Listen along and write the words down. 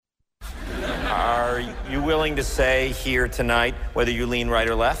You willing to say here tonight whether you lean right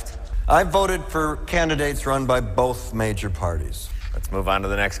or left? I voted for candidates run by both major parties. Let's move on to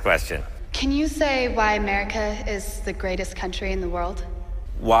the next question. Can you say why America is the greatest country in the world?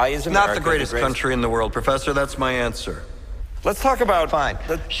 Why is America Not the greatest country in the world, Professor. That's my answer. Let's talk about... Fine.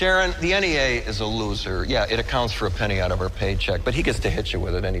 Sharon, the NEA is a loser. Yeah, it accounts for a penny out of our paycheck, but he gets to hit you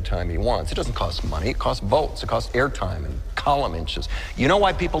with it anytime he wants. It doesn't cost money. It costs votes. It costs airtime and column inches. You know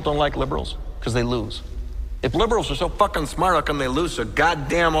why people don't like liberals? Because they lose. If liberals are so fucking smart, how come they lose so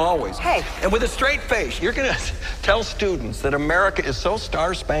goddamn always? Hey. And with a straight face, you're going to tell students that America is so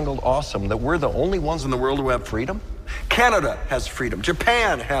star-spangled awesome that we're the only ones in the world who have freedom? Canada has freedom.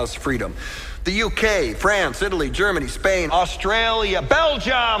 Japan has freedom. The UK, France, Italy, Germany, Spain, Australia,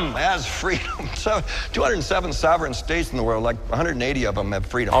 Belgium has freedom. So 207 sovereign states in the world, like 180 of them have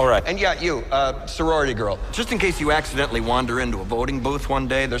freedom. All right. And yeah, you, sorority girl, just in case you accidentally wander into a voting booth one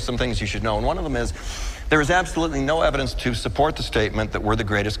day, there's some things you should know. And one of them is, there is absolutely no evidence to support the statement that we're the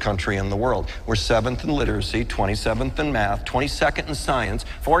greatest country in the world. We're 7th in literacy, 27th in math, 22nd in science,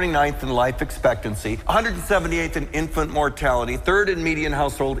 49th in life expectancy, 178th in infant mortality, 3rd in median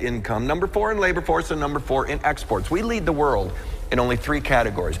household income, number 4 in labor force, and number 4 in exports. We lead the world in only 3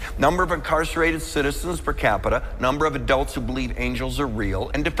 categories: number of incarcerated citizens per capita, number of adults who believe angels are real,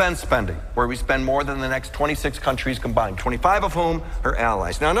 and defense spending, where we spend more than the next 26 countries combined, 25 of whom are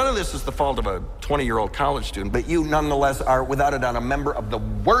allies. Now, none of this is the fault of a 20-year-old college student, but you nonetheless are, without a doubt, a member of the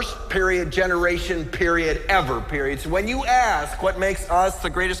worst generation ever. So when you ask what makes us the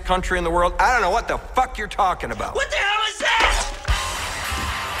greatest country in the world, I don't know what the fuck you're talking about. What the hell is that?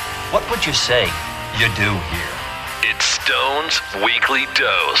 What would you say you do here? It's Stone's Weekly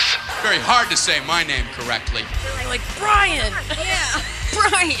Dose. Very hard to say my name correctly. Like Brian. Yeah,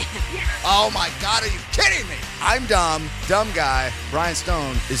 Brian. Oh my God, are you kidding me? I'm dumb guy. Brian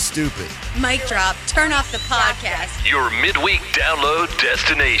Stone is stupid. Mic drop. Turn off the podcast. Your midweek download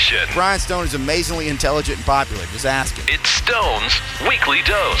destination. Brian Stone is amazingly intelligent and popular. Just ask him. It's Stone's Weekly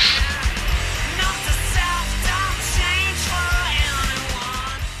Dose.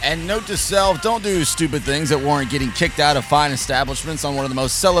 And note to self, don't do stupid things that warrant getting kicked out of fine establishments on one of the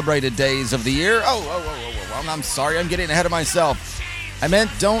most celebrated days of the year. I'm sorry, I'm getting ahead of myself. I meant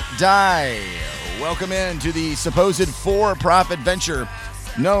don't die. Welcome in to the supposed for-profit venture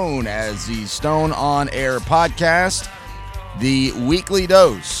known as the Stone On Air podcast, the Weekly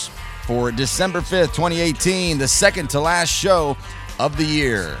Dose for December 5th, 2018, the second to last show of the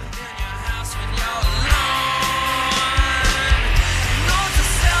year.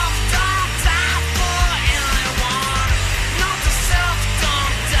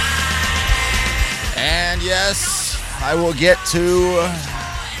 And yes, I will get to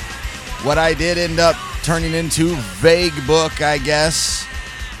what I did end up turning into vague book, I guess,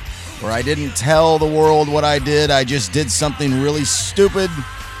 where I didn't tell the world what I did. I just did something really stupid,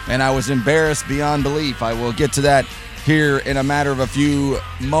 and I was embarrassed beyond belief. I will get to that here in a matter of a few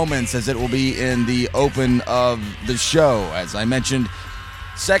moments, as it will be in the open of the show. As I mentioned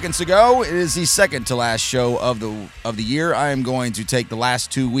seconds ago, it is the second to last show of the year. I am going to take the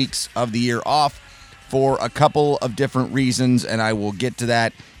last 2 weeks of the year off for a couple of different reasons, and I will get to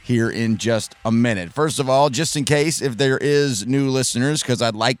that here in just a minute. First of all, just in case if there is new listeners, because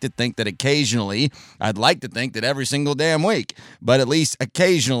I'd like to think that every single damn week, but at least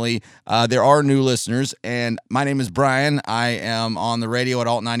occasionally there are new listeners, and my name is Brian. I am on the radio at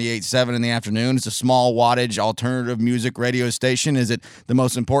Alt 98.7 in the afternoon. It's a small wattage alternative music radio station. Is it the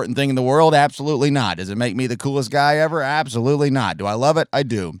most important thing in the world? Absolutely not. Does it make me the coolest guy ever? Absolutely not. Do I love it? I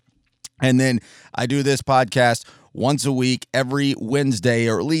do. And then I do this podcast once a week, every Wednesday,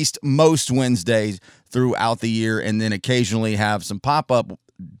 or at least most Wednesdays throughout the year, and then occasionally have some pop-up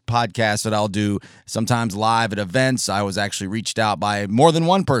podcasts that I'll do, sometimes live at events. I was actually reached out by more than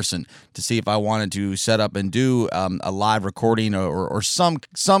one person to see if I wanted to set up and do a live recording or some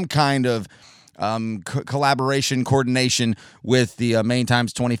kind of collaboration, coordination with the Main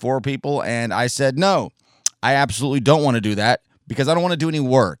Times 24 people, and I said no. I absolutely don't want to do that, because I don't want to do any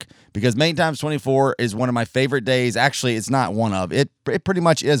work. Because Main Times 24 is one of my favorite days. Actually, it's not one of. It pretty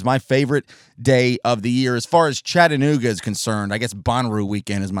much is my favorite day of the year. As far as Chattanooga is concerned, I guess Bonnaroo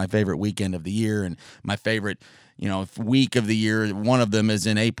weekend is my favorite weekend of the year, and my favorite, week of the year. One of them is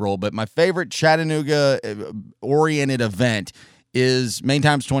in April, but my favorite Chattanooga-oriented event is Main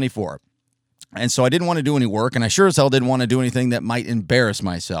Times 24. And so I didn't want to do any work, and I sure as hell didn't want to do anything that might embarrass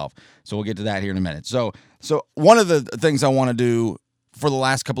myself. So we'll get to that here in a minute. So one of the things I want to do for the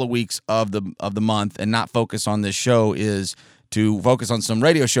last couple of weeks of the month and not focus on this show is to focus on some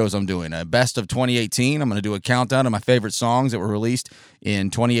radio shows I'm doing. A best of 2018. I'm going to do a countdown of my favorite songs that were released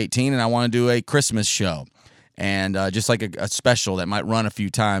in 2018, and I want to do a Christmas show. And just like a special that might run a few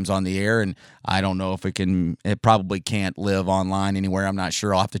times on the air, and I don't know if it probably can't live online anywhere. I'm not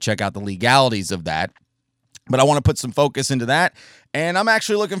sure. I'll have to check out the legalities of that. But I want to put some focus into that. And I'm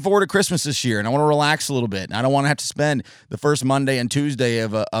actually looking forward to Christmas this year, and I want to relax a little bit. And I don't want to have to spend the first Monday and Tuesday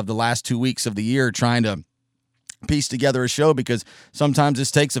of the last 2 weeks of the year trying to piece together a show, because sometimes this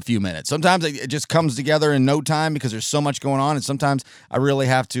takes a few minutes. Sometimes it just comes together in no time because there's so much going on, and sometimes I really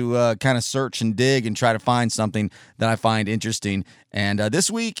have to kind of search and dig and try to find something that I find interesting. And this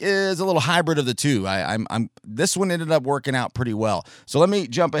week is a little hybrid of the two. This one ended up working out pretty well. So let me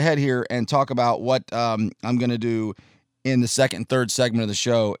jump ahead here and talk about what I'm going to do in the second and third segment of the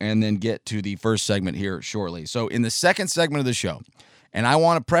show, and then get to the first segment here shortly. So in the second segment of the show, and I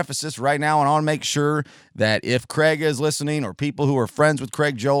want to preface this right now, and I want to make sure that if Craig is listening, or people who are friends with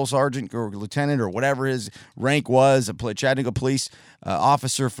Craig Joel, sergeant or lieutenant or whatever his rank was, a Chattanooga police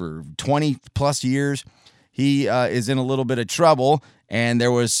officer for 20-plus years, he is in a little bit of trouble, and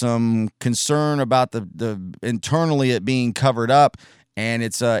there was some concern about the internally it being covered up, and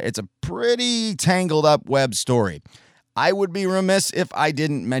it's a pretty tangled up web story. I would be remiss if I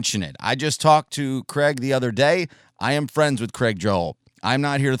didn't mention it. I just talked to Craig the other day. I am friends with Craig Joel. I'm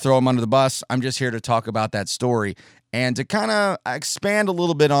not here to throw him under the bus. I'm just here to talk about that story and to kind of expand a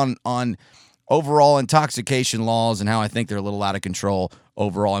little bit on overall intoxication laws and how I think they're a little out of control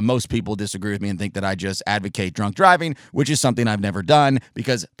overall. And most people disagree with me and think that I just advocate drunk driving, which is something I've never done,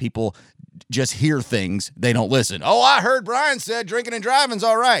 because people just hear things, they don't listen. Oh, I heard Brian said drinking and driving's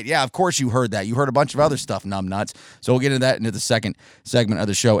all right. Yeah, of course you heard that. You heard a bunch of other stuff, numbnuts. So we'll get into that into the second segment of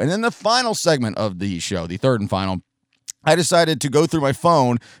the show. And then the final segment of the show, the third and final, I decided to go through my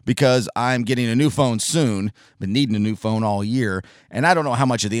phone because I'm getting a new phone soon. Been needing a new phone all year, and I don't know how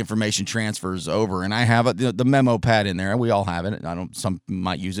much of the information transfers over. And I have the memo pad in there. We all have it. Some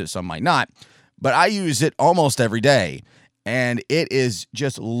might use it, some might not. But I use it almost every day, and it is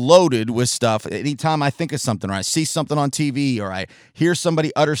just loaded with stuff. Anytime I think of something, or I see something on TV, or I hear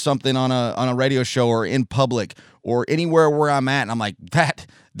somebody utter something on a radio show or in public or anywhere where I'm at, and I'm like,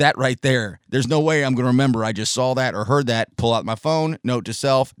 that right there, there's no way I'm going to remember I just saw that or heard that. Pull out my phone, note to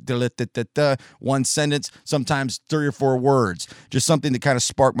self, one sentence, sometimes 3 or 4 words, just something to kind of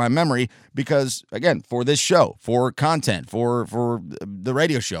spark my memory, because, again, for this show, for content, for the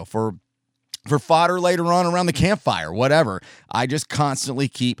radio show, for fodder later on around the campfire, whatever, I just constantly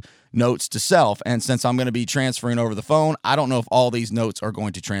keep notes to self. And since I'm going to be transferring over the phone, I don't know if all these notes are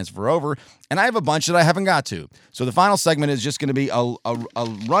going to transfer over, and I have a bunch that I haven't got to. So the final segment is just going to be a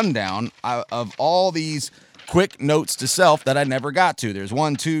rundown of all these quick notes to self that I never got to. There's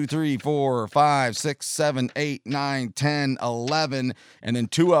 1, 2, 3, 4, 5, 6, 7, 8, 9, 10, 11, and then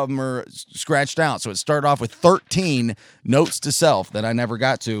 2 of them are scratched out. So it started off with 13 notes to self that I never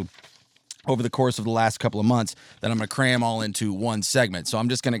got to over the course of the last couple of months that I'm going to cram all into one segment. So I'm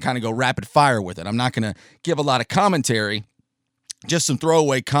just going to kind of go rapid fire with it. I'm not going to give a lot of commentary, just some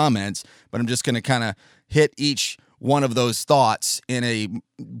throwaway comments, but I'm just going to kind of hit each one of those thoughts in a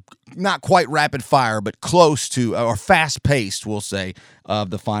not quite rapid fire, but close to, or fast paced, we'll say, of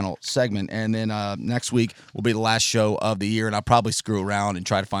the final segment. And then next week will be the last show of the year, and I'll probably screw around and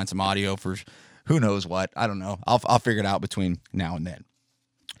try to find some audio for who knows what. I don't know. I'll figure it out between now and then.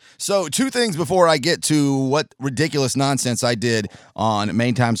 So 2 things before I get to what ridiculous nonsense I did on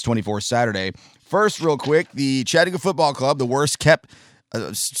Main Times 24 Saturday. First, real quick, the Chattanooga Football Club, the worst kept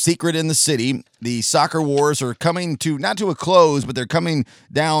secret in the city. The soccer wars are coming to, not to a close, but they're coming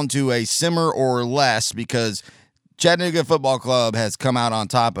down to a simmer or less, because Chattanooga Football Club has come out on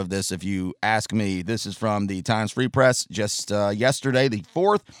top of this, if you ask me. This is from the Times Free Press just yesterday, the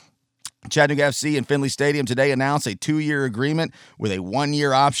 4th. Chattanooga FC and Finley Stadium today announced a 2-year agreement with a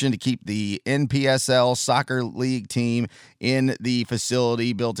 1-year option to keep the NPSL Soccer League team in the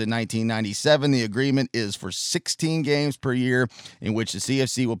facility built in 1997. The agreement is for 16 games per year, in which the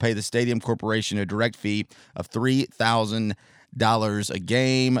CFC will pay the Stadium Corporation a direct fee of $3,000 a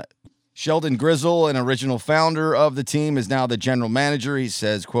game. Sheldon Grizzle, an original founder of the team, is now the general manager. He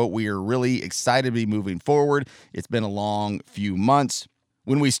says, quote, "We are really excited to be moving forward. It's been a long few months.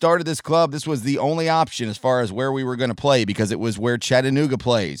 When we started this club, this was the only option as far as where we were going to play, because it was where Chattanooga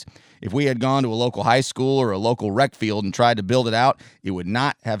plays. If we had gone to a local high school or a local rec field and tried to build it out, it would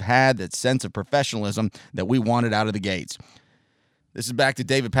not have had that sense of professionalism that we wanted out of the gates." This is back to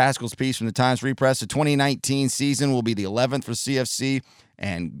David Pascal's piece from the Times Free Press. The 2019 season will be the 11th for CFC,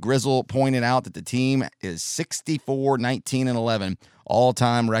 and Grizzle pointed out that the team is 64, 19, and 11,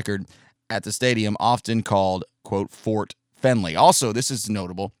 all-time record at the stadium, often called, quote, Fort Fenley. Also, this is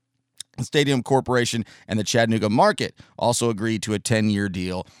notable. The Stadium Corporation and the Chattanooga Market also agreed to a 10-year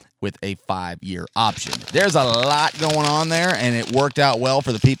deal with a 5-year option. There's a lot going on there, and it worked out well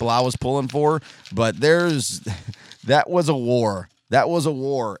for the people I was pulling for, but that was a war. That was a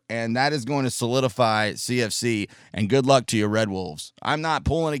war, and that is going to solidify CFC, and good luck to you, Red Wolves. I'm not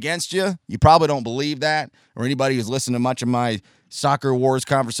pulling against you. You probably don't believe that, or anybody who's listened to much of my Soccer Wars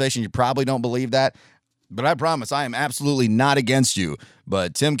conversation, you probably don't believe that. But I promise I am absolutely not against you.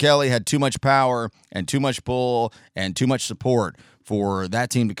 But Tim Kelly had too much power and too much pull and too much support for that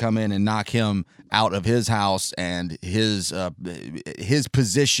team to come in and knock him out of his house and his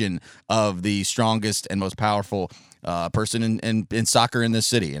position of the strongest and most powerful person in soccer in this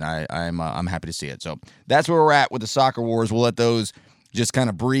city. And I'm happy to see it. So that's where we're at with the Soccer Wars. We'll let those just kind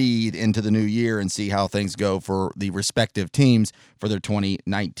of breathe into the new year and see how things go for the respective teams for their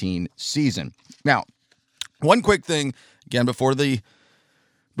 2019 season. Now, one quick thing, again, before the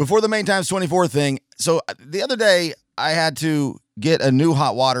Main Times 24 thing. So the other day, I had to get a new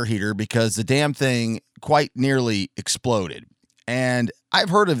hot water heater because the damn thing quite nearly exploded. And I've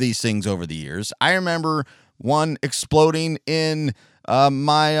heard of these things over the years. I remember one exploding in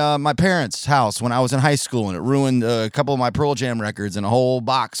my parents' house when I was in high school, and it ruined a couple of my Pearl Jam records and a whole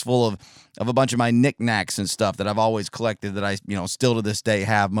box full of a bunch of my knickknacks and stuff that I've always collected that I still to this day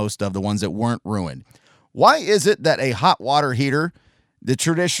have most of the ones that weren't ruined. Why is it that a hot water heater, the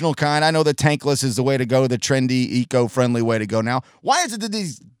traditional kind, I know the tankless is the way to go, the trendy, eco-friendly way to go now. Why is it that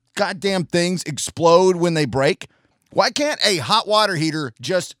these goddamn things explode when they break? Why can't a hot water heater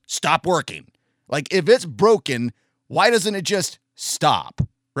just stop working? Like, if it's broken, why doesn't it just stop,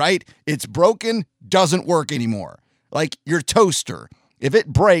 right? It's broken, doesn't work anymore. Like your toaster. If it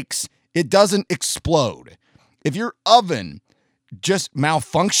breaks, it doesn't explode. If your oven just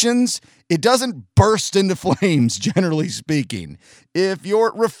malfunctions, it doesn't burst into flames, generally speaking. If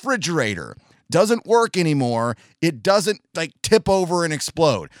your refrigerator doesn't work anymore, it doesn't tip over and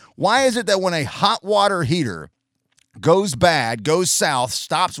explode. Why is it that when a hot water heater goes bad, goes south,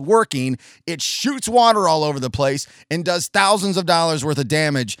 stops working, it shoots water all over the place and does thousands of dollars worth of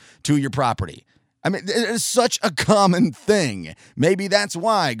damage to your property? I mean, it is such a common thing. Maybe that's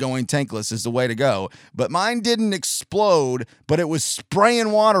why going tankless is the way to go. But mine didn't explode, but it was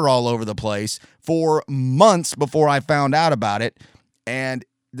spraying water all over the place for months before I found out about it. And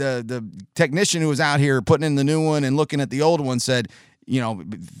the technician who was out here putting in the new one and looking at the old one said,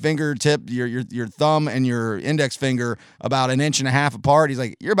 fingertip, your thumb and your index finger about 1.5 inches apart. He's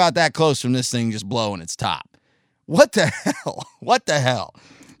like, you're about that close from this thing just blowing its top. What the hell? What the hell?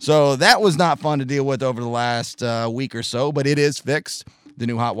 So that was not fun to deal with over the last week or so, but it is fixed. The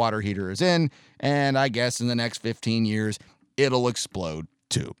new hot water heater is in, and I guess in the next 15 years, it'll explode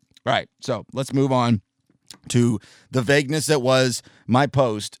too. All right, so let's move on to the vagueness that was my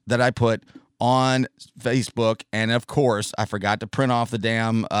post that I put on Facebook. And of course, I forgot to print off the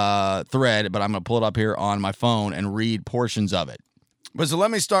damn thread, but I'm going to pull it up here on my phone and read portions of it. But so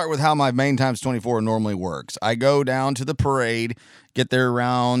let me start with how my Main Times 24 normally works. I go down to the parade, get there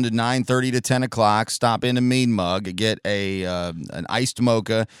around 9:30 to 10 o'clock, stop into Mean Mug, get an iced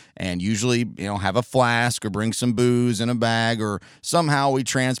mocha, and usually have a flask or bring some booze in a bag, or somehow we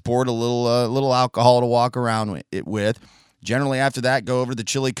transport a little alcohol to walk around it with. Generally, after that, go over to the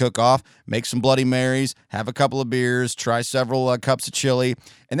chili cook-off, make some Bloody Marys, have a couple of beers, try several cups of chili,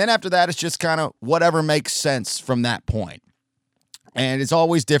 and then after that, it's just kind of whatever makes sense from that point. And it's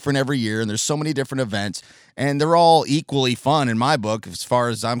always different every year, and there's so many different events, and they're all equally fun in my book. As far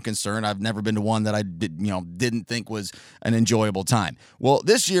as I'm concerned, I've never been to one that I didn't think was an enjoyable time. Well,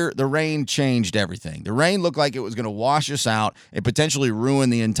 this year, the rain changed everything. The rain looked like it was going to wash us out and potentially ruin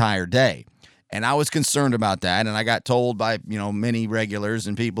the entire day. And I was concerned about that, and I got told by, many regulars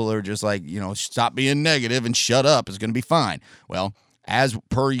and people who are just like, stop being negative and shut up. It's going to be fine. Well, as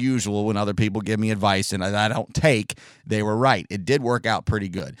per usual, when other people give me advice and I don't take, they were right. It did work out pretty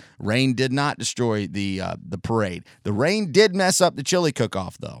good. Rain did not destroy the parade. The rain did mess up the chili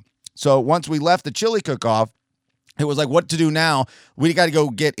cook-off, though. So once we left the chili cook-off, it was like, what to do now? We got to go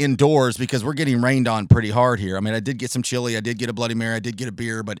get indoors because we're getting rained on pretty hard here. I mean, I did get some chili. I did get a Bloody Mary. I did get a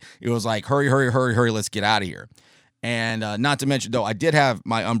beer, but it was like, hurry, hurry, hurry, hurry. Let's get out of here. And not to mention, though, I did have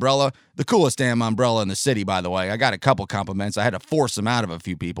my umbrella, the coolest damn umbrella in the city, by the way. I got a couple compliments. I had to force them out of a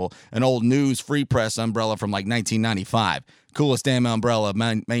few people. An old News Free Press umbrella from 1995. Coolest damn umbrella,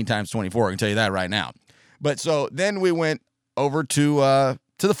 Main Times 24. I can tell you that right now. But so then we went over to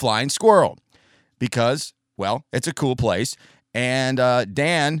the Flying Squirrel because, well, it's a cool place. And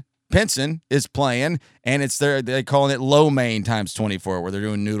Dan Pinson is playing, and they're calling it Low Main Times 24, where they're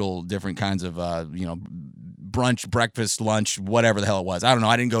doing different kinds of, brunch, breakfast, lunch, whatever the hell it was. I don't know.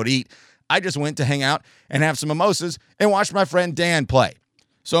 I didn't go to eat. I just went to hang out and have some mimosas and watch my friend Dan play.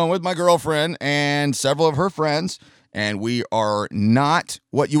 So I'm with my girlfriend and several of her friends, and we are not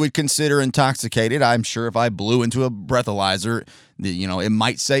what you would consider intoxicated. I'm sure if I blew into a breathalyzer, it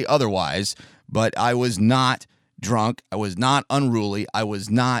might say otherwise, but I was not drunk. I was not unruly. I was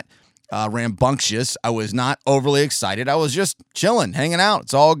not rambunctious. I was not overly excited. I was just chilling, hanging out.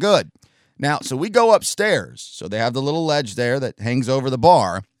 It's all good. Now, so we go upstairs. So they have the little ledge there that hangs over the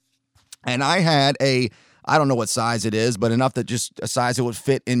bar. And I had I don't know what size it is, but enough that just a size that would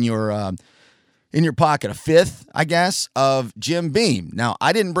fit in your pocket, a fifth, I guess, of Jim Beam. Now,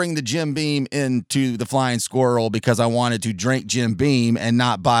 I didn't bring the Jim Beam into the Flying Squirrel because I wanted to drink Jim Beam and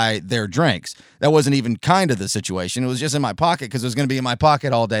not buy their drinks. That wasn't even kind of the situation. It was just in my pocket because it was going to be in my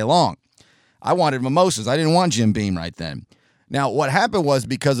pocket all day long. I wanted mimosas. I didn't want Jim Beam right then. Now, what happened was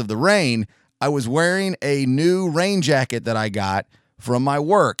because of the rain, I was wearing a new rain jacket that I got from my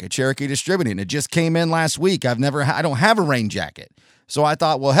work at Cherokee Distributing. It just came in last week. I don't have a rain jacket. So I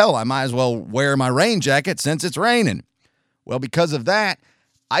thought, well, hell, I might as well wear my rain jacket since it's raining. Well, because of that,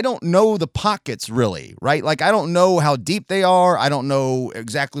 I don't know the pockets really, right? Like, I don't know how deep they are. I don't know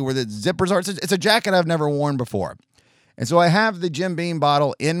exactly where the zippers are. It's a jacket I've never worn before. And so I have the Jim Beam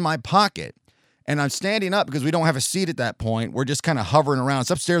bottle in my pocket, and I'm standing up because we don't have a seat at that point. We're just kind of hovering around.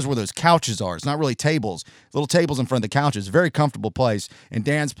 It's upstairs where those couches are. It's not really tables. Little tables in front of the couches. Very comfortable place. And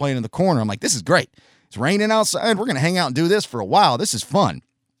Dan's playing in the corner. I'm like, this is great. It's raining outside. We're going to hang out and do this for a while. This is fun.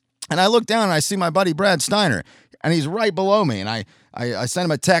 And I look down and I see my buddy Brad Steiner, and he's right below me. And I sent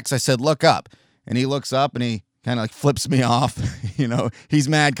him a text. I said, look up. And he looks up and he kind of like flips me off. He's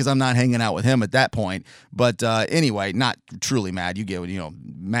mad because I'm not hanging out with him at that point. But anyway, not truly mad. You get,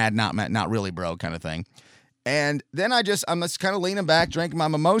 mad, not really, bro, kind of thing. And then I'm just kind of leaning back, drinking my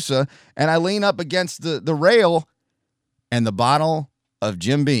mimosa, and I lean up against the rail, and the bottle of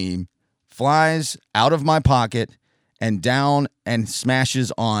Jim Beam flies out of my pocket and down and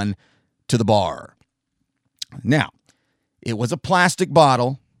smashes on to the bar. Now, it was a plastic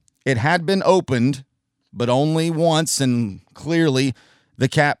bottle. It had been opened, but only once, and clearly the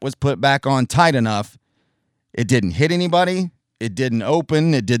cap was put back on tight enough. It didn't hit anybody. It didn't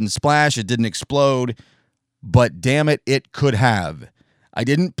open. It didn't splash. It didn't explode. But damn it, it could have. I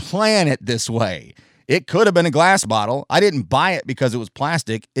didn't plan it this way. It could have been a glass bottle. I didn't buy it because it was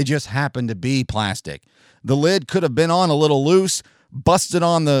plastic. It just happened to be plastic. The lid could have been on a little loose, busted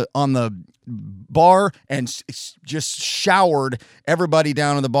on the bar, and just showered everybody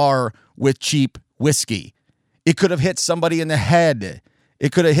down in the bar with cheap whiskey. It could have hit somebody in the head.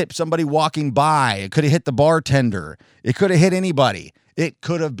 It could have hit somebody walking by. It could have hit the bartender. It could have hit anybody. It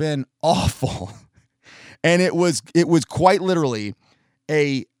could have been awful. And it was quite literally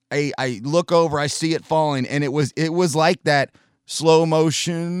I look over, I see it falling, and it was like that slow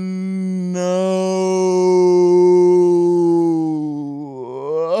motion. No.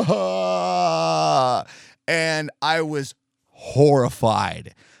 And I was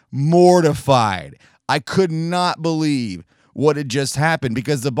horrified, mortified. I could not believe what had just happened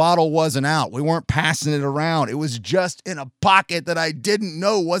because the bottle wasn't out. We weren't passing it around. It was just in a pocket that I didn't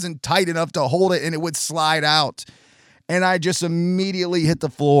know wasn't tight enough to hold it, and it would slide out. And I just immediately hit the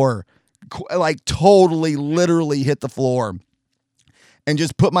floor, like totally, literally hit the floor, and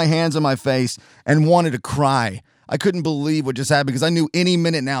just put my hands on my face and wanted to cry. I couldn't believe what just happened because I knew any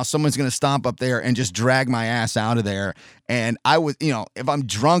minute now someone's going to stomp up there and just drag my ass out of there. And I was, if I'm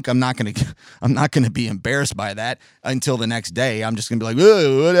drunk, I'm not going to be embarrassed by that until the next day. I'm just going to be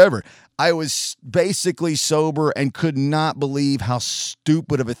like, whatever. I was basically sober and could not believe how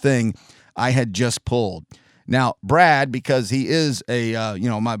stupid of a thing I had just pulled. Now, Brad, because he is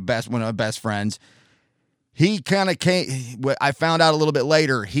one of my best friends, he kind of came, I found out a little bit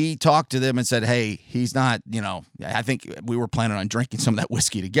later, he talked to them and said, hey, he's not, I think we were planning on drinking some of that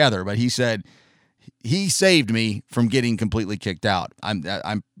whiskey together, but he said he saved me from getting completely kicked out.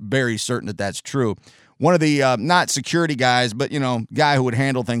 I'm very certain that that's true. One of the, not security guys, but, guy who would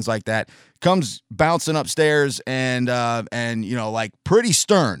handle things like that, comes bouncing upstairs and like pretty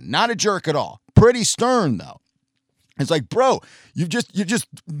stern, not a jerk at all. Pretty stern, though. It's like, bro, you just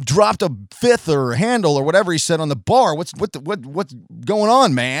dropped a fifth or handle or whatever he said on the bar. What's going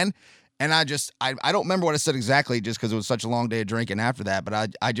on, man? And I don't remember what I said exactly just because it was such a long day of drinking after that,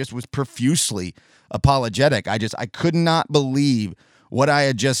 but I just was profusely apologetic. I could not believe what I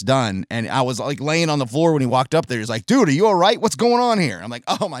had just done. And I was like laying on the floor when he walked up there. He's like, dude, are you all right? What's going on here? I'm like,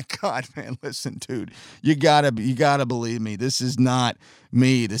 oh my God, man, listen, dude, you gotta believe me. This is not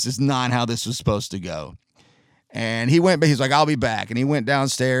me. This is not how this was supposed to go. And he's like, I'll be back. And he went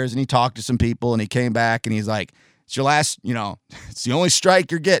downstairs and he talked to some people and he came back and he's like, it's your last, it's the only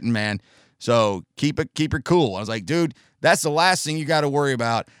strike you're getting, man. So keep it cool. I was like, dude, that's the last thing you got to worry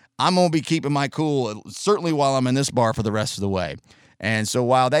about. I'm going to be keeping my cool, certainly while I'm in this bar for the rest of the way. And so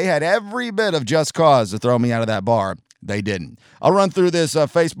while they had every bit of just cause to throw me out of that bar, they didn't. I'll run through this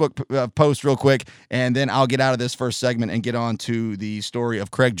Facebook post real quick, and then I'll get out of this first segment and get on to the story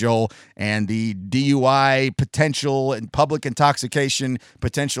of Craig Joel and the DUI potential and public intoxication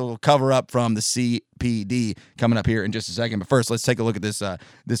potential cover-up from the CPD coming up here in just a second. But first, let's take a look at this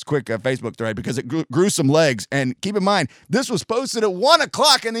quick Facebook thread because it grew some legs. And keep in mind, this was posted at 1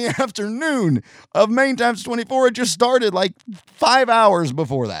 o'clock in the afternoon of Main Times 24. It just started like 5 hours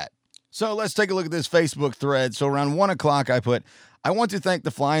before that. So let's take a look at this Facebook thread. So around 1 o'clock, I put, I want to thank the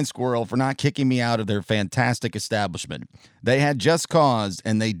Flying Squirrel for not kicking me out of their fantastic establishment. They had just cause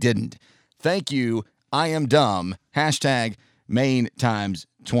and they didn't. Thank you. I am dumb. Hashtag Main Times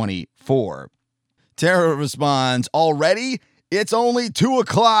 24. Tara responds, already? It's only 2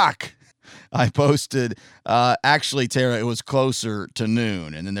 o'clock. I posted, actually, Tara, it was closer to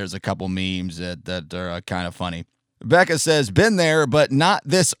noon. And then there's a couple memes that are kind of funny. Becca says, been there, but not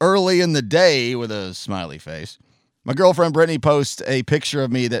this early in the day, with a smiley face. My girlfriend Brittany posts a picture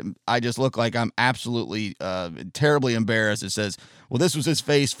of me that I just look like I'm absolutely terribly embarrassed. It says, well, this was his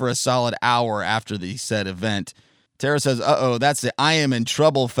face for a solid hour after the said event. Tara says, uh-oh, that's the I am in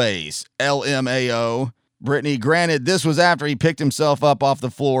trouble face. LMAO. Brittany, granted, this was after he picked himself up off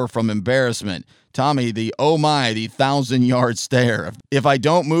the floor from embarrassment. Tommy, the oh my, the 1,000-yard stare. If I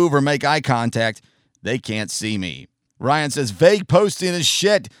don't move or make eye contact, they can't see me. Ryan says, vague posting is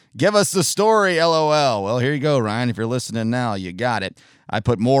shit. Give us the story, LOL. Well, here you go, Ryan. If you're listening now, you got it. I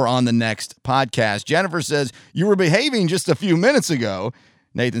put more on the next podcast. Jennifer says, you were behaving just a few minutes ago.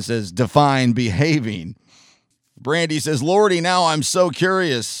 Nathan says, define behaving. Brandy says, Lordy, now I'm so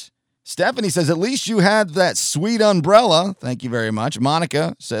curious. Stephanie says, at least you had that sweet umbrella. Thank you very much.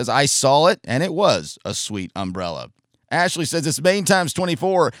 Monica says, I saw it, and it was a sweet umbrella. Ashley says, it's Main Times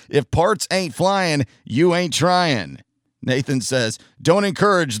 24. If parts ain't flying, you ain't trying. Nathan says, don't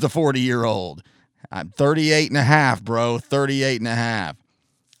encourage the 40-year-old. I'm 38 and a half, bro. 38 and a half.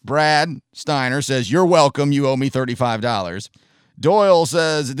 Brad Steiner says, you're welcome. You owe me $35. Doyle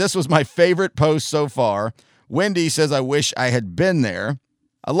says, this was my favorite post so far. Wendy says, I wish I had been there.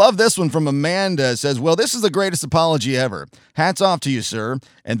 I love this one from Amanda. It says, well, this is the greatest apology ever. Hats off to you, sir.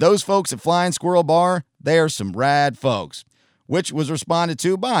 And those folks at Flying Squirrel Bar, they are some rad folks. Which was responded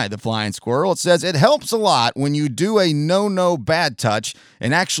to by the Flying Squirrel. It says, it helps a lot when you do a no bad touch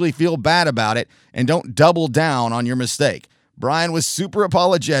and actually feel bad about it and don't double down on your mistake. Brian was super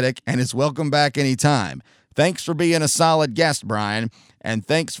apologetic and is welcome back anytime. Thanks for being a solid guest, Brian. And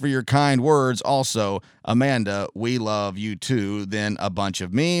thanks for your kind words also. Amanda, we love you too. Then a bunch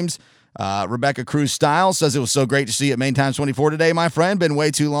of memes. Rebecca Cruz Styles says, it was so great to see you at Main Times 24 today, my friend. Been way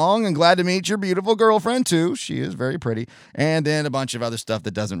too long and glad to meet your beautiful girlfriend too. She is very pretty. And then a bunch of other stuff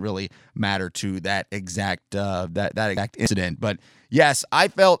that doesn't really matter to that exact exact incident. But yes, I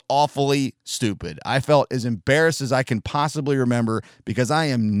felt awfully stupid. I felt as embarrassed as I can possibly remember because I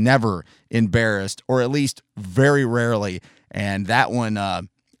am never embarrassed, or at least very rarely. And that one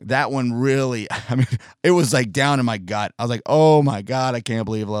really, I mean, it was like down in my gut. I was like, oh my God, I can't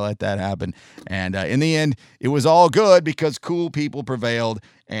believe I let that happen. And in the end, it was all good because cool people prevailed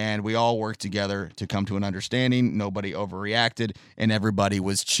and we all worked together to come to an understanding. Nobody overreacted and everybody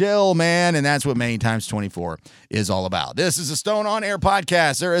was chill, man. And that's what Main Times 24 is all about. This is a Stone On Air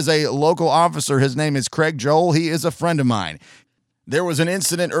podcast. There is a local officer. His name is Craig Joel. He is a friend of mine. There was an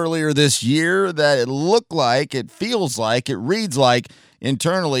incident earlier this year that it looked like, it feels like, it reads like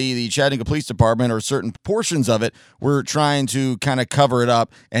internally the Chattanooga Police Department, or certain portions of it, were trying to kind of cover it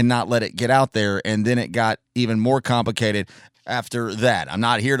up and not let it get out there. And then it got even more complicated after that. I'm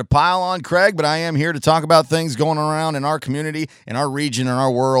not here to pile on Craig, but I am here to talk about things going around in our community, in our region, in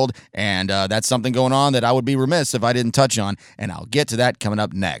our world. And that's something going on that I would be remiss if I didn't touch on. And I'll get to that coming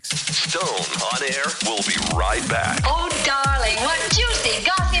up next. Stone On Air will be right back. Oh, darling, what juicy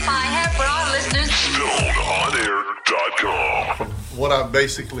gossip I have for our listeners. StoneOnAir.com. From what I've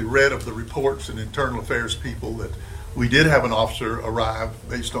basically read of the reports and internal affairs people, that we did have an officer arrive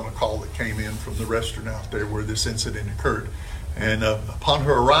based on a call that came in from the restaurant out there where this incident occurred. And upon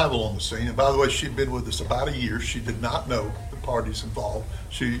her arrival on the scene, and by the way, she'd been with us about a year. She did not know the parties involved.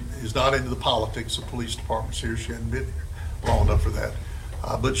 She is not into the politics of police departments here. She hadn't been here long enough for that.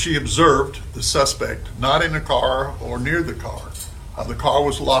 But she observed the suspect not in the car or near the car. The car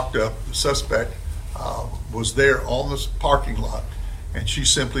was locked up. The suspect was there on the parking lot. and she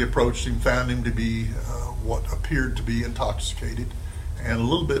simply approached him, found him to be what appeared to be intoxicated and a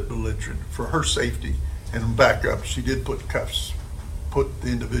little bit belligerent. For her safety and backup, she did put the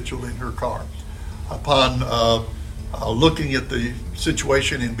individual in her car. Upon looking at the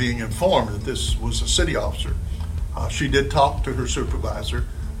situation and being informed that this was a city officer, she did talk to her supervisor,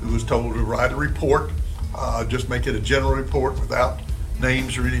 who was told to write a report, just make it a general report without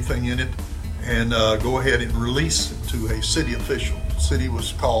names or anything in it, and go ahead and release it to a city official. The city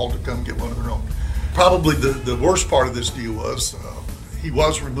was called to come get one of their own. Probably the worst part of this deal was he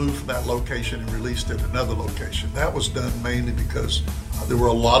was removed from that location and released at another location. That was done mainly because there were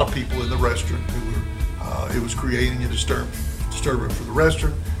a lot of people in the restaurant who were, it was creating a disturbance for the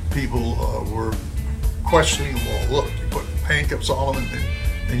restaurant. People were questioning, well, look, you put handcuffs on them and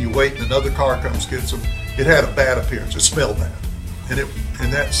then you wait and another car comes, gets them. It had a bad appearance. It smelled bad. And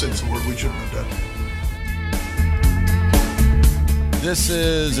in that sense of the word, we shouldn't have done that. This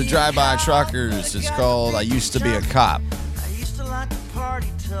is a Drive-By Truckers. It's called I Used to Be a Cop. I used to like to party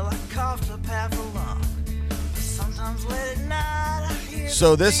till I coughed up half a lung. Sometimes late at night I hear.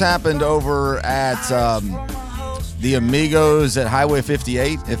 So this happened over at the Amigos at Highway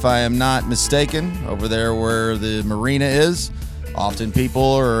 58, if I am not mistaken, over there where the marina is. Often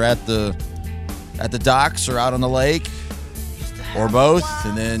people are at the docks or out on the lake, or both,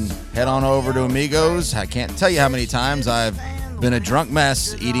 and then head on over to Amigos. I can't tell you how many times I've been a drunk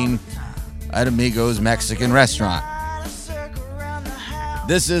mess eating at Amigos Mexican restaurant.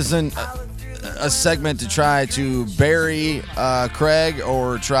 This isn't a segment to try to bury Craig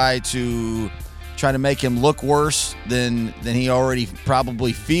or try to make him look worse than he already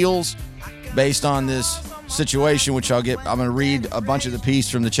probably feels based on this situation, which I'm going to read a bunch of the piece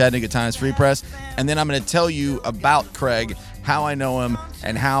from the Chattanooga Times Free Press, and then I'm going to tell you about Craig, how I know him,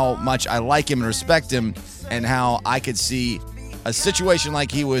 and how much I like him and respect him, and how I could see a situation like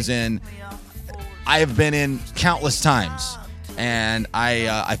he was in, I have been in countless times, and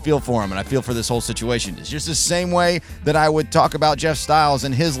I feel for him, and I feel for this whole situation. It's just the same way that I would talk about Jeff Styles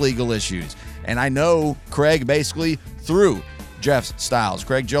and his legal issues, and I know Craig basically through Jeff Styles.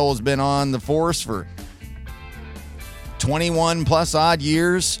 Craig Joel has been on the force for 21 plus odd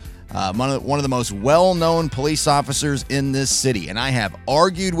years, one of the most well-known police officers in this city. And I have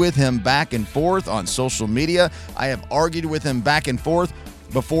argued with him back and forth on social media. I have argued with him back and forth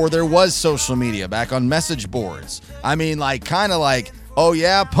before there was social media, back on message boards. I mean, kind of like, oh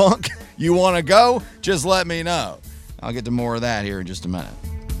yeah, punk, you want to go? Just let me know. I'll get to more of that here in just a minute.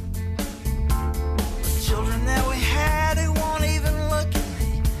 The children that we had who won't even look at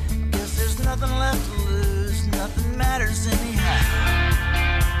me. Guess there's nothing left to lose, nothing matters anyhow.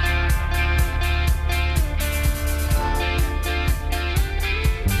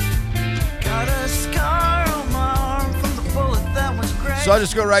 So I'll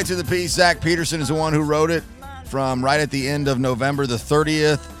just go right to the piece. Zach Peterson is the one who wrote it from right at the end of November the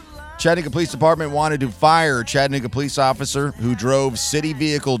 30th. Chattanooga Police Department wanted to fire a Chattanooga police officer who drove city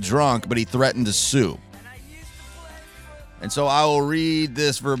vehicle drunk, but he threatened to sue. And so I will read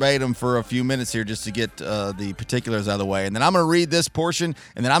this verbatim for a few minutes here just to get the particulars out of the way. And then I'm going to read this portion,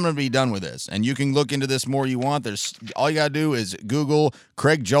 and then I'm going to be done with this. And you can look into this more you want. All you got to do is Google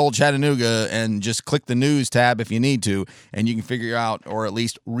Craig Joel Chattanooga and just click the news tab if you need to, and you can figure out or at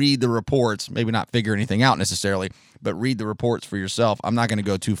least read the reports. Maybe not figure anything out necessarily, but read the reports for yourself. I'm not going to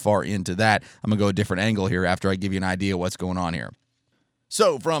go too far into that. I'm going to go a different angle here after I give you an idea of what's going on here.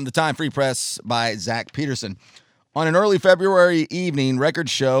 So from the Time Free Press by Zach Peterson. On an early February evening,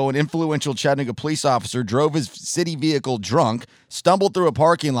 records show an influential Chattanooga police officer drove his city vehicle drunk, stumbled through a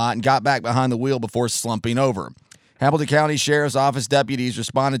parking lot, and got back behind the wheel before slumping over. Hamilton County Sheriff's Office deputies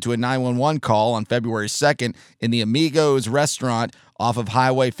responded to a 911 call on February 2nd in the Amigos restaurant off of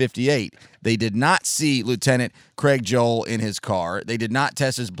Highway 58. They did not see Lieutenant Craig Joel in his car. They did not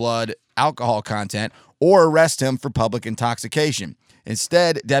test his blood alcohol content or arrest him for public intoxication.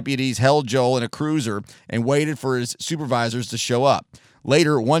 Instead, deputies held Joel in a cruiser and waited for his supervisors to show up.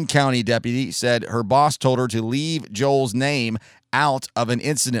 Later, one county deputy said her boss told her to leave Joel's name out of an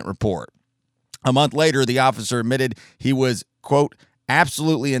incident report. A month later, the officer admitted he was, quote,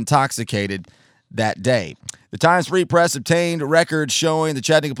 absolutely intoxicated that day. The Times Free Press obtained records showing the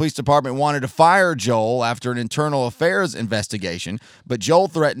Chattanooga Police Department wanted to fire Joel after an internal affairs investigation, but Joel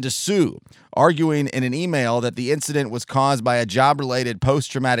threatened to sue, arguing in an email that the incident was caused by a job-related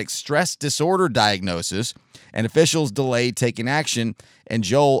post-traumatic stress disorder diagnosis, and officials delayed taking action, and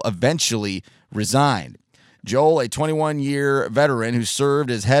Joel eventually resigned. Joel, a 21-year veteran who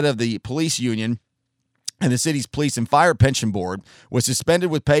served as head of the police union, and the city's police and fire pension board, was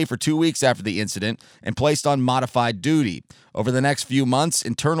suspended with pay for 2 weeks after the incident and placed on modified duty. Over the next few months,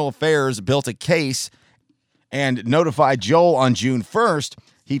 Internal Affairs built a case and notified Joel on June 1st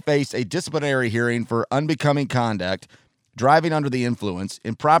he faced a disciplinary hearing for unbecoming conduct, driving under the influence,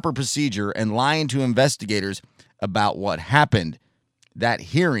 improper procedure, and lying to investigators about what happened. That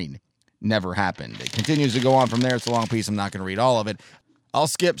hearing never happened. It continues to go on from there. It's a long piece. I'm not going to read all of it. I'll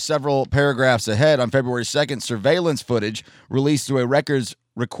skip several paragraphs ahead. On February 2nd, surveillance footage released through a records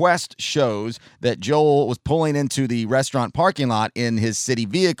request shows that Joel was pulling into the restaurant parking lot in his city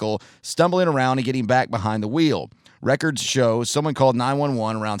vehicle, stumbling around and getting back behind the wheel. Records show someone called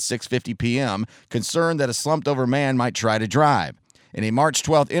 911 around 6:50 p.m., concerned that a slumped-over man might try to drive. In a March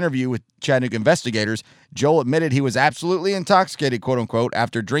 12th interview with Chattanooga investigators, Joel admitted he was absolutely intoxicated, quote-unquote,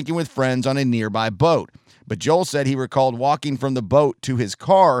 after drinking with friends on a nearby boat. But Joel said he recalled walking from the boat to his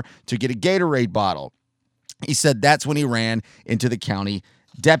car to get a Gatorade bottle. He said that's when he ran into the county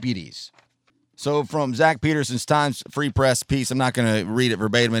deputies. So from Zach Peterson's Times Free Press piece, I'm not going to read it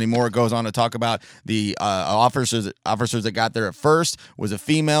verbatim anymore. It goes on to talk about the officers that got there at first was a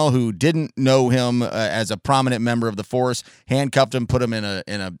female who didn't know him as a prominent member of the force, handcuffed him, put him in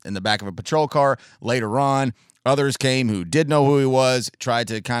the back of a patrol car. Later on, others came who did know who he was, tried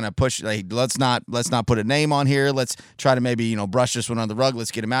to kind of push, like, let's not put a name on here. Let's try to maybe, brush this one on the rug.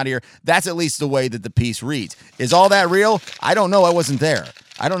 Let's get him out of here. That's at least the way that the piece reads. Is all that real? I don't know. I wasn't there.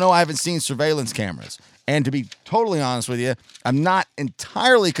 I don't know. I haven't seen surveillance cameras. And to be totally honest with you, I'm not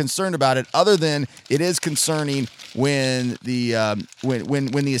entirely concerned about it, other than it is concerning when the when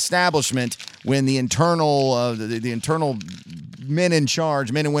the establishment, when the internal the internal men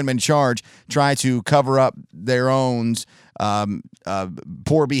and women in charge try to cover up their own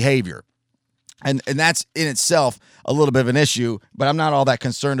poor behavior. And that's in itself a little bit of an issue, but I'm not all that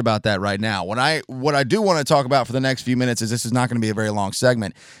concerned about that right now. What I do want to talk about for the next few minutes, is this is not going to be a very long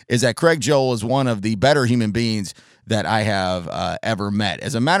segment, is that Craig Joel is one of the better human beings that I have ever met.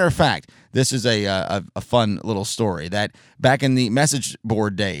 As a matter of fact, this is a fun little story that back in the message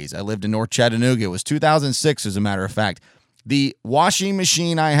board days, I lived in North Chattanooga. It was 2006, as a matter of fact. The washing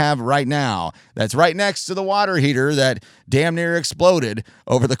machine I have right now, that's right next to the water heater that damn near exploded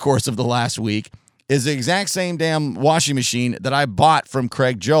over the course of the last week, is the exact same damn washing machine that I bought from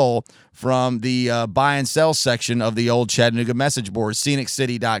Craig Joel from the buy and sell section of the old Chattanooga message board,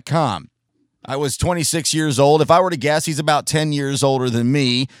 ScenicCity.com. I was 26 years old. If I were to guess, he's about 10 years older than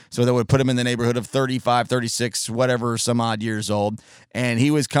me, so that would put him in the neighborhood of 35, 36, whatever, some odd years old. And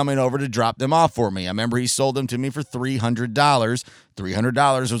he was coming over to drop them off for me. I remember he sold them to me for $300.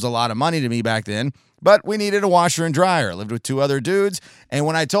 $300 was a lot of money to me back then. But we needed a washer and dryer. I lived with two other dudes, and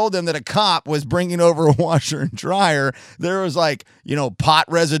when I told them that a cop was bringing over a washer and dryer, there was pot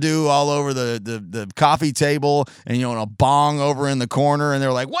residue all over the coffee table, and a bong over in the corner, and they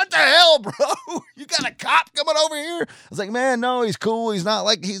were like, "What the hell, bro? You got a cop coming over here?" I was like, "Man, no, he's cool. He's not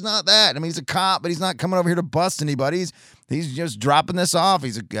that. I mean, he's a cop, but he's not coming over here to bust anybody. He's just dropping this off.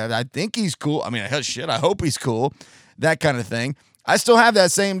 I think he's cool. I mean, shit, I hope he's cool." That kind of thing. I still have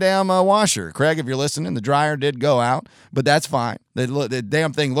that same damn washer. Craig, if you're listening, the dryer did go out, but that's fine. The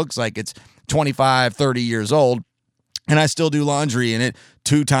damn thing looks like it's 25, 30 years old, and I still do laundry in it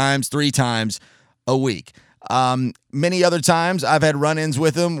 2 times, 3 times a week. Many other times I've had run-ins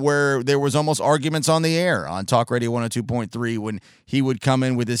with him where there was almost arguments on the air on Talk Radio 102.3 when he would come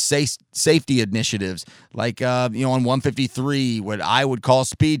in with his safety initiatives, like on 153, what I would call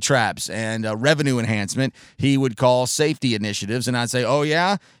speed traps and revenue enhancement, he would call safety initiatives, and I'd say, "Oh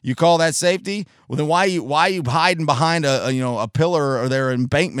yeah, you call that safety? Well then why are you hiding behind a pillar or their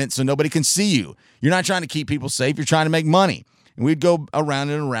embankment so nobody can see you? You're not trying to keep people safe. You're trying to make money." And we'd go around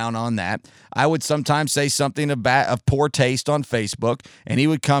and around on that. I would sometimes say something of poor taste on Facebook, and he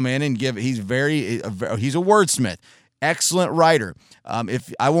would come in and he's a wordsmith, excellent writer.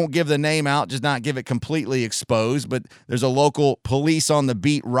 If I won't give the name out, just not give it completely exposed, but there's a local police on the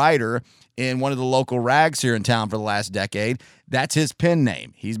beat writer in one of the local rags here in town for the last decade. That's his pen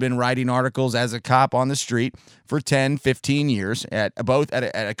name. He's been writing articles as a cop on the street for 10, 15 years at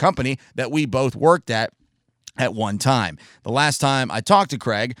a company that we both worked at one time. The last time I talked to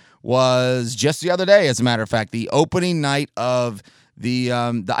Craig was just the other day, as a matter of fact, the opening night of the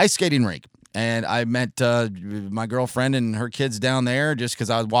ice skating rink. And I met my girlfriend and her kids down there just because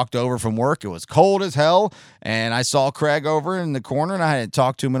I walked over from work. It was cold as hell, and I saw Craig over in the corner, and I hadn't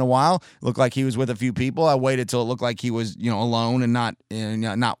talked to him in a while. It looked like he was with a few people. I waited till it looked like he was, alone and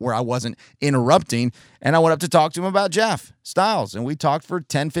not where I wasn't interrupting. And I went up to talk to him about Jeff Styles, and we talked for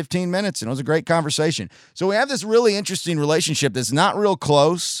 10, 15 minutes, and it was a great conversation. So we have this really interesting relationship that's not real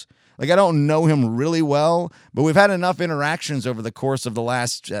close. Like, I don't know him really well, but we've had enough interactions over the course of the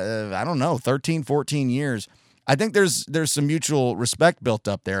last, 13, 14 years. I think there's some mutual respect built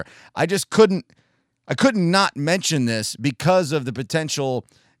up there. I couldn't not mention this because of the potential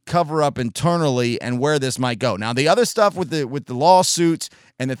cover up internally and where this might go. Now, the other stuff with the lawsuits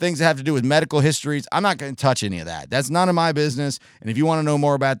and the things that have to do with medical histories, I'm not going to touch any of that. That's none of my business. And if you want to know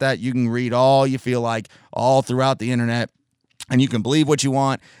more about that, you can read all you feel like all throughout the internet, and you can believe what you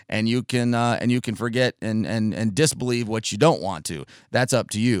want, and you can forget and disbelieve what you don't want to. That's up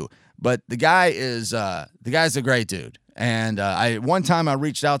to you. But the guy's a great dude. And one time I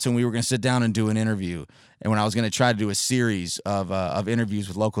reached out to him. We were going to sit down and do an interview, and when I was going to try to do a series of interviews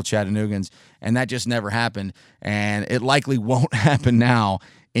with local Chattanoogans, and that just never happened, and it likely won't happen now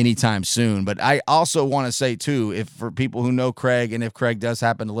anytime soon. But I also want to say too, if for people who know Craig, and if Craig does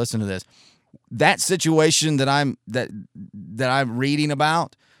happen to listen to this, that situation that I'm reading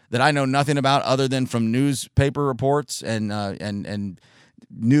about, that I know nothing about other than from newspaper reports and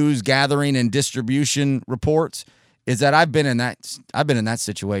news gathering and distribution reports, is that I've been in that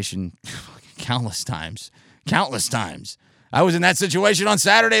situation countless times. I was in that situation on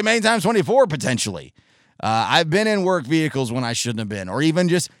Saturday, Main Times 24, potentially. I've been in work vehicles when I shouldn't have been, or even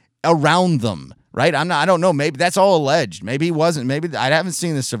just around them, right? I don't know. Maybe that's all alleged. Maybe he wasn't. Maybe I haven't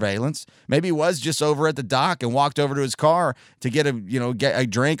seen the surveillance. Maybe he was just over at the dock and walked over to his car to get a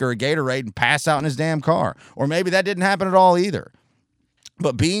drink or a Gatorade and pass out in his damn car. Or maybe that didn't happen at all either.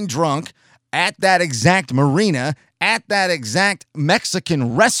 But being drunk at that exact marina, at that exact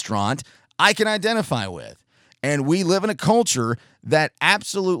Mexican restaurant, I can identify with. And we live in a culture that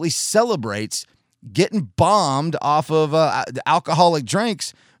absolutely celebrates getting bombed off of alcoholic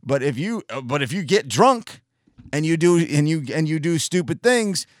drinks. But if you get drunk and you do stupid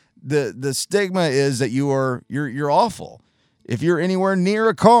things, the stigma is that you're awful. If you're anywhere near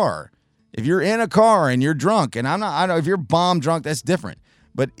a car, if you're in a car and you're drunk, and if you're bomb drunk, that's different.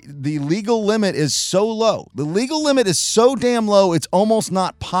 But the legal limit is so low. The legal limit is so damn low, it's almost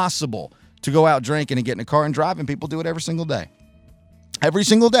not possible to go out drinking and get in a car and drive, and people do it every single day. Every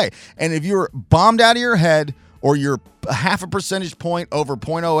single day. And if you're bombed out of your head or you're half a percentage point over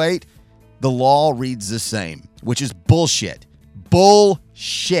 0.08, the law reads the same, which is bullshit.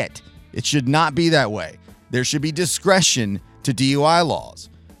 Bullshit. It should not be that way. There should be discretion to DUI laws,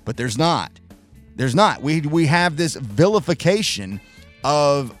 but there's not. There's not. We have this vilification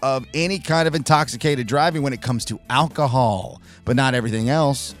of any kind of intoxicated driving when it comes to alcohol, but not everything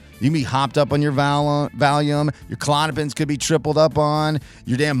else. You can be hopped up on your Valium. Your Klonopins could be tripled up on.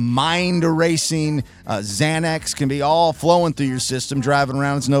 Your damn mind erasing Xanax can be all flowing through your system. Driving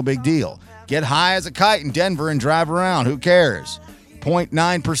around, it's no big deal. Get high as a kite in Denver and drive around. Who cares?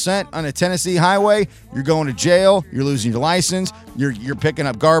 0.9% on a Tennessee highway, you're going to jail. You're losing your license. You're picking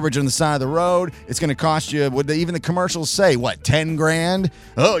up garbage on the side of the road. It's going to cost you. Even the commercials say what? $10,000?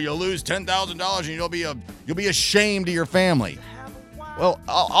 Oh, you'll lose $10,000 and you'll be ashamed of your family. Well,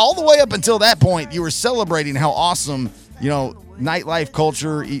 all the way up until that point, you were celebrating how awesome, nightlife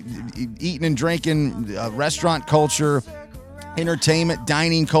culture, eating and drinking, restaurant culture, entertainment,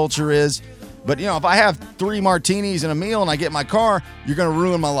 dining culture is. But, if I have 3 martinis and a meal and I get in my car, you're going to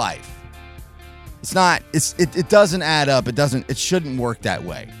ruin my life. It doesn't add up. It shouldn't work that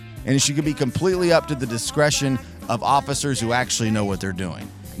way. And it should be completely up to the discretion of officers who actually know what they're doing.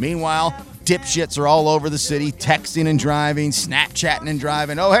 Meanwhile, dipshits are all over the city, texting and driving, Snapchatting and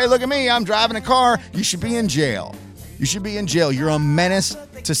driving. Oh, hey, look at me. I'm driving a car. You should be in jail. You should be in jail. You're a menace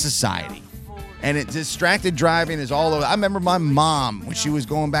to society. And distracted driving is all over. I remember my mom, when she was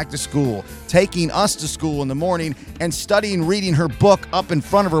going back to school, taking us to school in the morning and reading her book up in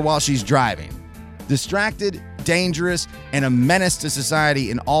front of her while she's driving. Distracted, dangerous, and a menace to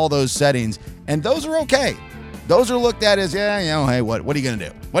society in all those settings. And those are okay. Those are looked at as, hey, what are you going to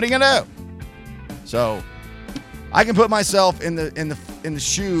do? What are you going to do? So I can put myself in the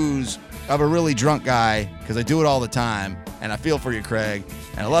shoes of a really drunk guy because I do it all the time. And I feel for you, Craig.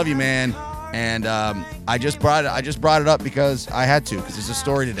 And I love you, man. And I just brought it up because I had to, because it's a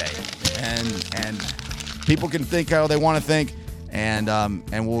story today, and people can think how they want to think, and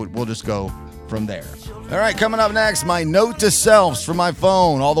we'll just go from there. All right, coming up next, my note to selves from my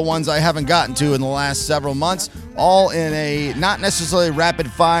phone, all the ones I haven't gotten to in the last several months, all in a not necessarily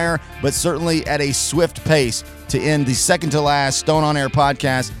rapid fire, but certainly at a swift pace to end the second to last Stone on Air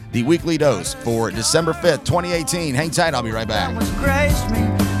podcast, the weekly dose for December 5th, 2018. Hang tight, I'll be right back.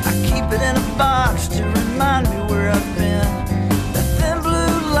 Keep it in a box to remind me where I've been. That thin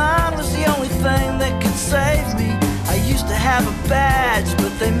blue line was the only thing that could save me. I used to have a badge,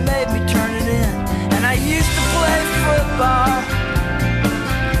 but they made me turn it in. And I used to play football,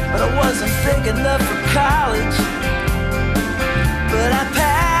 but I wasn't big enough for college, but I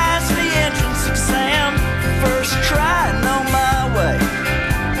passed the entrance exam first try and on my way.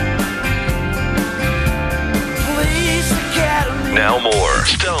 Police Academy. Now more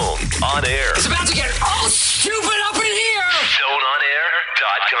Stone on Air. It's about to get all stupid up in here.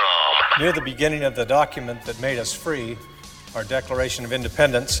 StoneOnAir.com. Near the beginning of the document that made us free, our Declaration of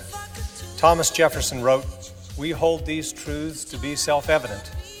Independence, Thomas Jefferson wrote, "We hold these truths to be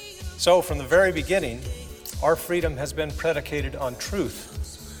self-evident." So from the very beginning, our freedom has been predicated on truth.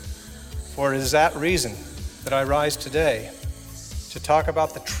 For it is that reason that I rise today to talk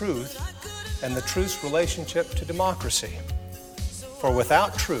about the truth and the truth's relationship to democracy. For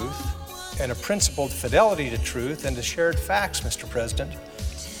without truth and a principled fidelity to truth and to shared facts, Mr. President,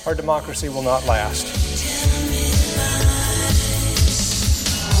 our democracy will not last.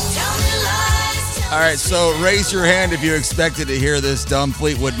 All right, so raise your hand if you expected to hear this dumb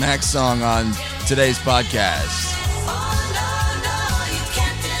Fleetwood Mac song on today's podcast.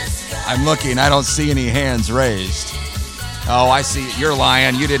 I'm looking. I don't see any hands raised. Oh, I see it. You're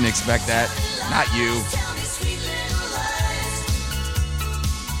lying. You didn't expect that. Not you.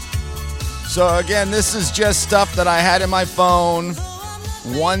 So, again, this is just stuff that I had in my phone.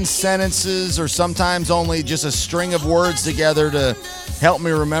 One sentences or sometimes only just a string of words together to help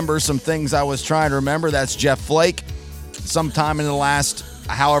me remember some things I was trying to remember. That's Jeff Flake. Sometime in the last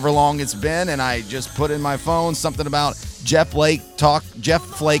however long it's been, and I just put in my phone something about Jeff Flake talks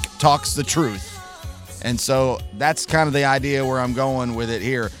the truth. And so that's kind of the idea where I'm going with it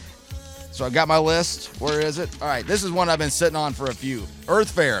here. So I've got my list. Where is it? All right, this is one I've been sitting on for a few.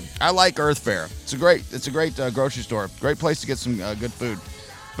 Earth Fare. I like Earth Fare. It's a great grocery store. Great place to get some good food.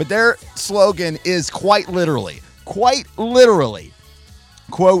 But their slogan is quite literally,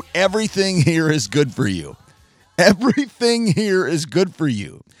 quote, "Everything here is good for you." Everything here is good for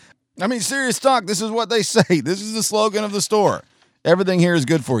you. I mean, serious talk. This is what they say. This is the slogan of the store. Everything here is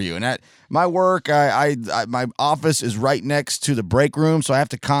good for you. And at my work, my office is right next to the break room, so I have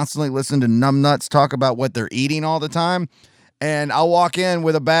to constantly listen to numbnuts talk about what they're eating all the time. And I'll walk in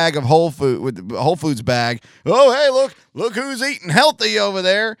with a bag of Whole Foods bag. Oh, hey, look who's eating healthy over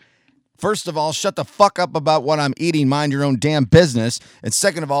there. First of all, shut the fuck up about what I'm eating. Mind your own damn business. And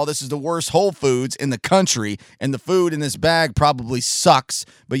second of all, this is the worst Whole Foods in the country, and the food in this bag probably sucks.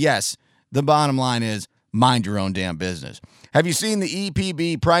 But yes, the bottom line is mind your own damn business. Have you seen the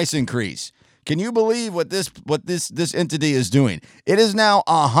EPB price increase? Can you believe what this entity is doing? It is now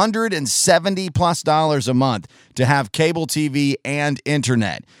 $170+ a month to have cable TV and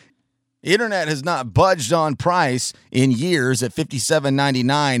internet. Internet has not budged on price in years at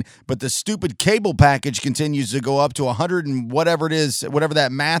 $57.99, but the stupid cable package continues to go up to $100 and whatever it is, whatever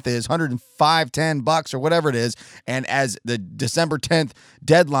that math is, $105-$10 or whatever it is. And as the December 10th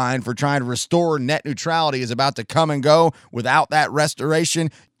deadline for trying to restore net neutrality is about to come and go without that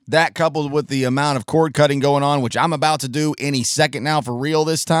restoration, that coupled with the amount of cord cutting going on, which I'm about to do any second now for real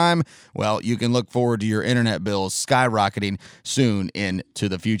this time, well, you can look forward to your internet bills skyrocketing soon into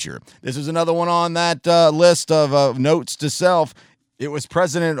the future. This is another one on that list of notes to self. It was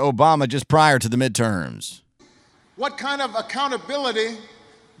President Obama just prior to the midterms. What kind of accountability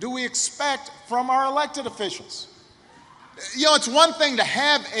do we expect from our elected officials? You know, it's one thing to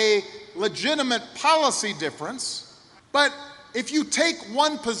have a legitimate policy difference, but if you take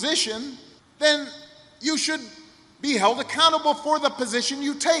one position, then you should be held accountable for the position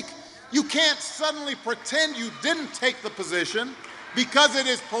you take. You can't suddenly pretend you didn't take the position because it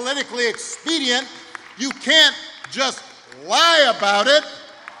is politically expedient. You can't just lie about it.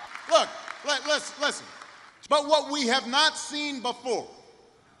 Look, listen. But what we have not seen before,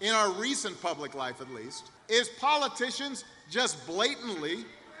 in our recent public life at least, is politicians just blatantly,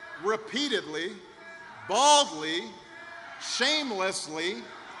 repeatedly, baldly, shamelessly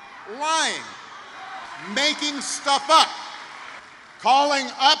lying, making stuff up, calling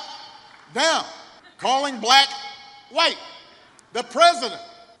up down, calling black white. The president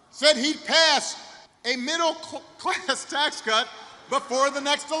said he'd pass a middle-class tax cut before the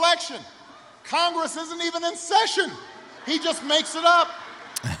next election. Congress isn't even in session. He just makes it up.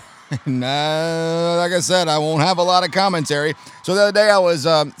 No, like I said, I won't have a lot of commentary. So the other day I was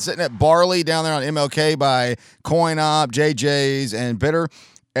sitting at Barley down there on MLK by Coin Op, JJ's, and Bitter,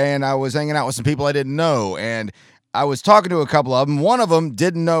 and I was hanging out with some people I didn't know, and I was talking to a couple of them. One of them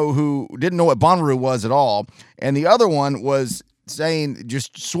didn't know what Bonnaroo was at all, and the other one was saying,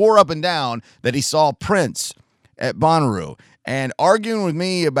 just swore up and down that he saw Prince at Bonnaroo. And arguing with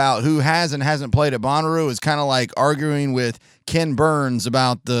me about who has and hasn't played at Bonnaroo is kind of like arguing with Ken Burns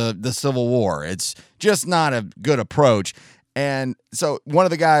about the Civil War. It's just not a good approach. And so one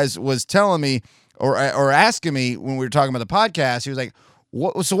of the guys was telling me or asking me when we were talking about the podcast, he was like,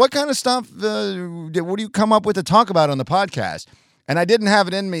 what kind of stuff, what do you come up with to talk about on the podcast? And I didn't have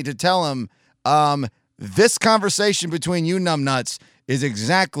it in me to tell him, this conversation between you numbnuts is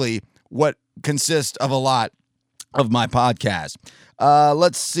exactly what consists of a lot of my podcast.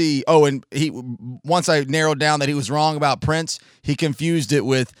 Let's see. Oh, and once I narrowed down that he was wrong about Prince, he confused it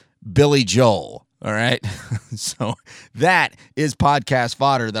with Billy Joel. All right. So that is podcast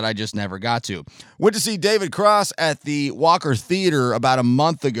fodder that I just never got to. Went to see David Cross at the Walker Theater about a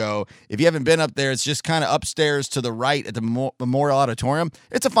month ago. If you haven't been up there, it's just kind of upstairs to the right at the Memorial Auditorium.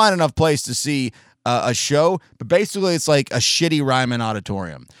 It's a fine enough place to see a show, but basically it's like a shitty Ryman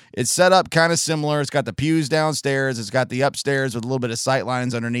Auditorium. It's set up kind of similar. It's got the pews downstairs. It's got the upstairs with a little bit of sight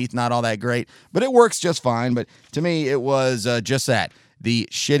lines underneath. Not all that great, but it works just fine. But to me, it was just that, the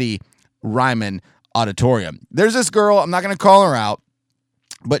shitty Ryman Auditorium. There's this girl, I'm not going to call her out,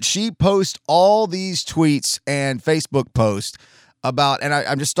 but she posts all these tweets and Facebook posts about, and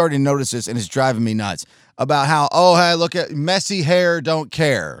I'm just starting to notice this, and it's driving me nuts, about how, oh, hey, look at messy hair, don't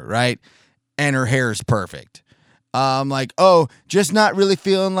care, right? And her hair is perfect. Like, oh, just not really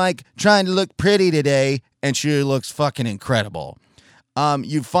feeling like trying to look pretty today, and she looks fucking incredible.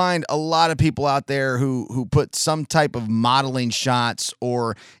 You find a lot of people out there who put some type of modeling shots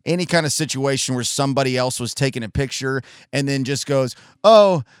or any kind of situation where somebody else was taking a picture and then just goes,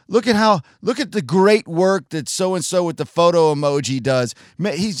 oh, look at the great work that so-and-so with the photo emoji does.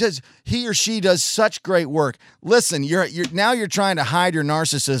 He or she does such great work. Listen, you're trying to hide your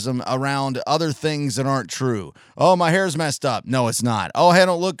narcissism around other things that aren't true. Oh, my hair's messed up. No, it's not. Oh, hey, I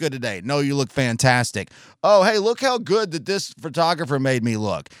don't look good today. No, you look fantastic. Oh, hey, look how good that this photographer made me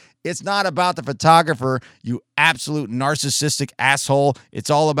look. It's not about the photographer, you absolute narcissistic asshole. It's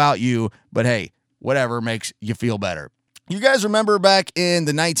all about you. But hey, whatever makes you feel better. You guys remember back in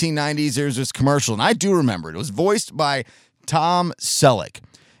the 1990s, there was this commercial, and I do remember it. It was voiced by Tom Selleck.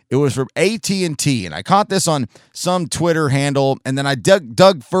 It was from AT&T, and I caught this on some Twitter handle, and then I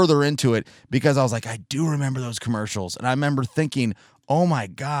dug further into it because I was like, I do remember those commercials. And I remember thinking, oh my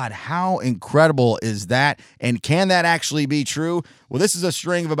God, how incredible is that? And can that actually be true? Well, this is a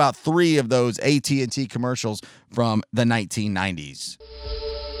string of about 3 of those AT&T commercials from the 1990s.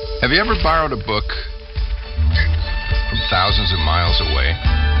 Have you ever borrowed a book from thousands of miles away,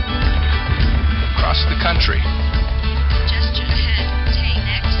 across the country, Gesture ahead. Take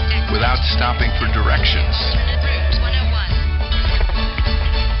next exit. without stopping for directions, Route 101.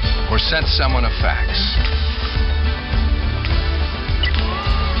 or sent someone a fax?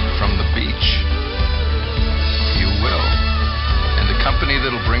 From the beach, you will, and the company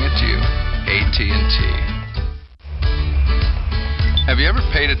that'll bring it to you, AT&T. Have you ever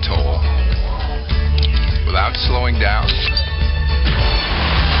paid a toll without slowing down?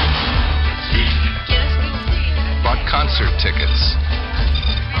 Bought concert tickets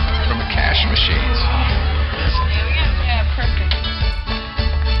from a cash machine?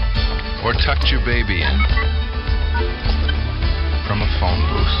 Or tucked your baby in from a phone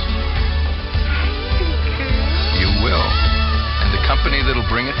booth? You will, and the company that'll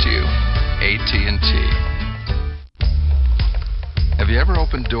bring it to you, AT&T. Have you ever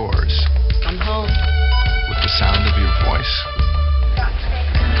opened doors? I'm home. With the sound of your voice?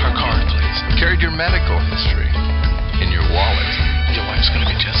 Our card, please. Carried your medical history in your wallet? Your wife's gonna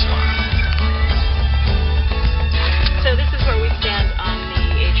be just fine. So this is where we stand on the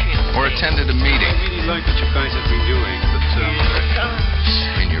atrium. Or attended a meeting? I really like what you guys have been doing, but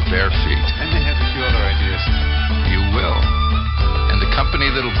in your bare feet? I may have a few other ideas. You will, and the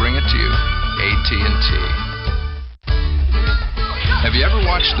company that'll bring it to you, AT&T. Have you ever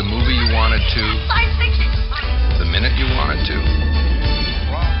watched the movie you wanted to, the minute you wanted to?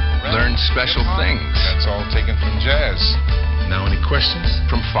 Learned special things. That's all taken from jazz. Now any questions?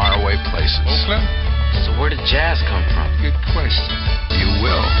 From faraway places. Oakland? So where did jazz come from? Good question. You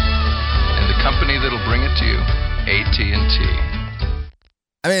will, and the company that'll bring it to you, AT&T.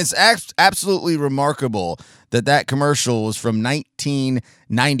 I mean, it's absolutely remarkable that commercial was from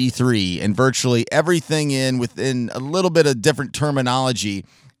 1993, and virtually everything within a little bit of different terminology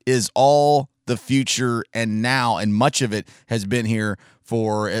is all the future and now, and much of it has been here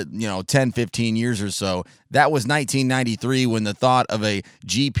for 10, 15 years or so. That was 1993 when the thought of a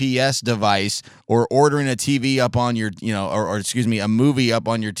GPS device or ordering a TV up on your, a movie up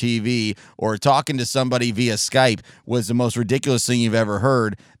on your TV or talking to somebody via Skype was the most ridiculous thing you've ever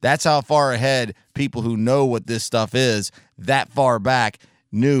heard. That's how far ahead people who know what this stuff is that far back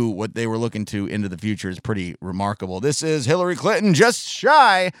knew what they were looking to into the future. Is pretty remarkable. This is Hillary Clinton just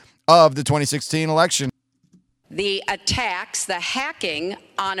shy of the 2016 election. the attacks, the hacking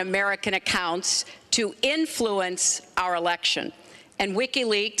on American accounts to influence our election. And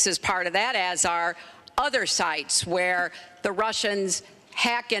WikiLeaks is part of that, as are other sites where the Russians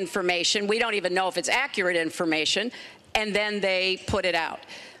hack information. We don't even know if it's accurate information, and then they put it out.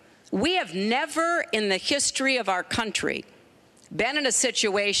 We have never in the history of our country been in a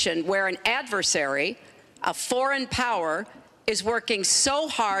situation where an adversary, a foreign power, is working so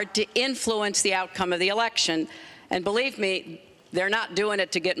hard to influence the outcome of the election. And believe me, they're not doing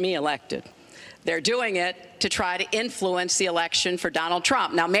it to get me elected. They're doing it to try to influence the election for Donald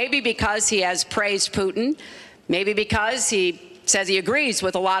Trump. Now, maybe because he has praised Putin, maybe because he says he agrees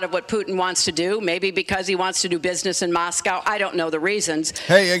with a lot of what Putin wants to do, maybe because he wants to do business in Moscow. I don't know the reasons.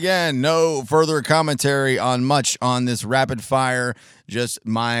 Hey, again, no further commentary on much on this rapid fire, just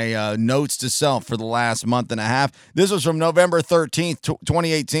my notes to self for the last month and a half. This was from November 13th,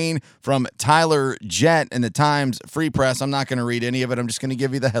 2018, from Tyler Jett in the Times Free Press. I'm not going to read any of it. I'm just going to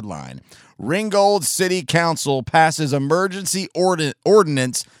give you the headline. Ringgold City Council passes emergency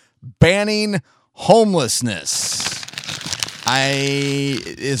ordinance banning homelessness.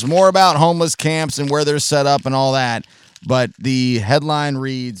 It's more about homeless camps and where they're set up and all that, but the headline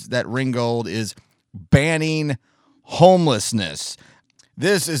reads that Ringgold is banning homelessness.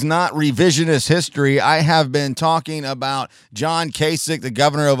 This is not revisionist history. I have been talking about John Kasich, the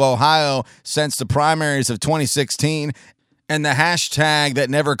governor of Ohio, since the primaries of 2016, and the hashtag that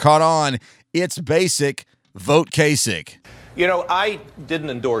never caught on, it's basic, vote Kasich. You know, I didn't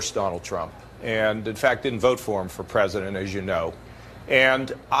endorse Donald Trump, and in fact didn't vote for him for president, as you know.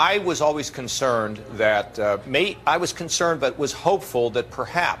 And I was always concerned that, but was hopeful that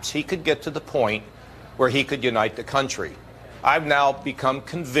perhaps he could get to the point where he could unite the country. I've now become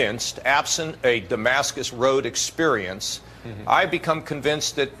convinced, absent a Damascus Road experience, I've become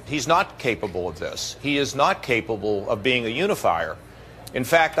convinced that he's not capable of this. He is not capable of being a unifier. In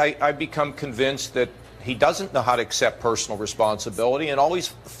fact, I've become convinced that he doesn't know how to accept personal responsibility and always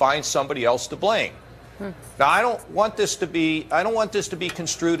finds somebody else to blame. Now, I don't want this to be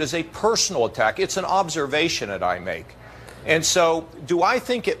construed as a personal attack. It's an observation that I make. And so, do I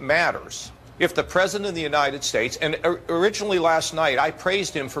think it matters if the President of the United States, and originally last night, I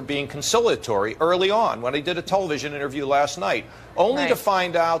praised him for being conciliatory early on when he did a television interview last night, only to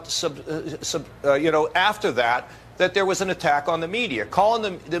find out, after that there was an attack on the media,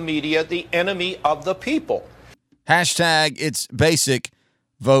 calling the media the enemy of the people. Hashtag it's basic,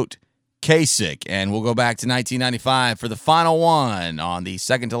 vote Kasich. And we'll go back to 1995 for the final one on the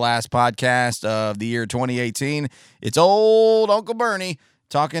second to last podcast of the year 2018. It's old Uncle Bernie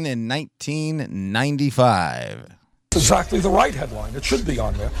talking in 1995. It's exactly the right headline. It should be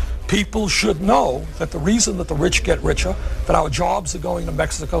on there. People should know that the reason that the rich get richer, that our jobs are going to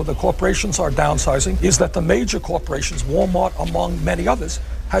Mexico, the corporations are downsizing, is that the major corporations, Walmart among many others,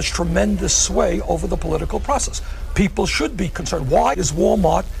 has tremendous sway over the political process. People should be concerned. Why is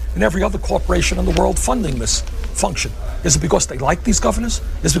Walmart and every other corporation in the world funding this function? Is it because they like these governors?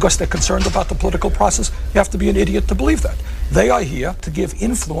 Is it because they're concerned about the political process? You have to be an idiot to believe that. They are here to give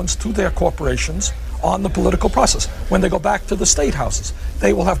influence to their corporations on the political process. When they go back to the state houses,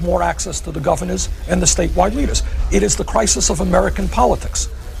 they will have more access to the governors and the statewide leaders. It is the crisis of American politics.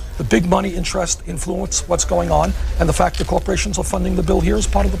 The big money interest influence what's going on, and the fact that corporations are funding the bill here is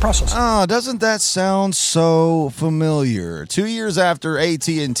part of the process. Oh, doesn't that sound so familiar? 2 years after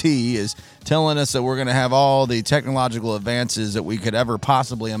AT&T is telling us that we're going to have all the technological advances that we could ever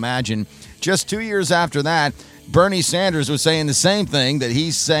possibly imagine, just 2 years after that, Bernie Sanders was saying the same thing that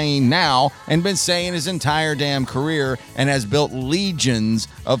he's saying now and been saying his entire damn career and has built legions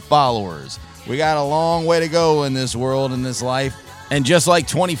of followers. We got a long way to go in this world, in this life. And just like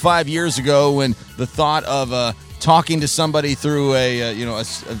 25 years ago when the thought of talking to somebody through a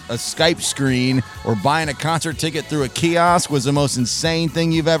Skype screen or buying a concert ticket through a kiosk was the most insane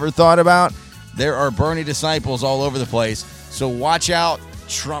thing you've ever thought about, there are Bernie disciples all over the place. So watch out,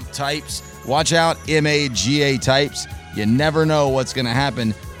 Trump types. Watch out, MAGA types. You never know what's going to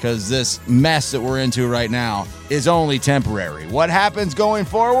happen because this mess that we're into right now is only temporary. What happens going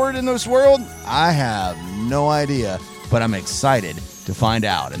forward in this world? I have no idea, but I'm excited to find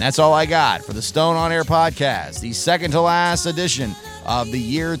out. And that's all I got for the Stone on Air podcast, the second to last edition of the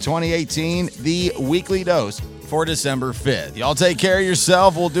year 2018, the weekly dose for December 5th. Y'all take care of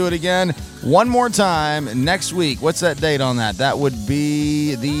yourself. We'll do it again one more time next week. What's that date on that? That would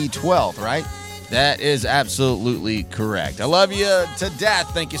be the 12th, right? That is absolutely correct. I love you to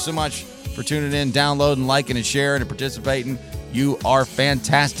death. Thank you so much for tuning in, downloading, liking, and sharing, and participating. You are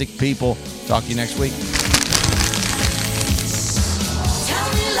fantastic people. Talk to you next week.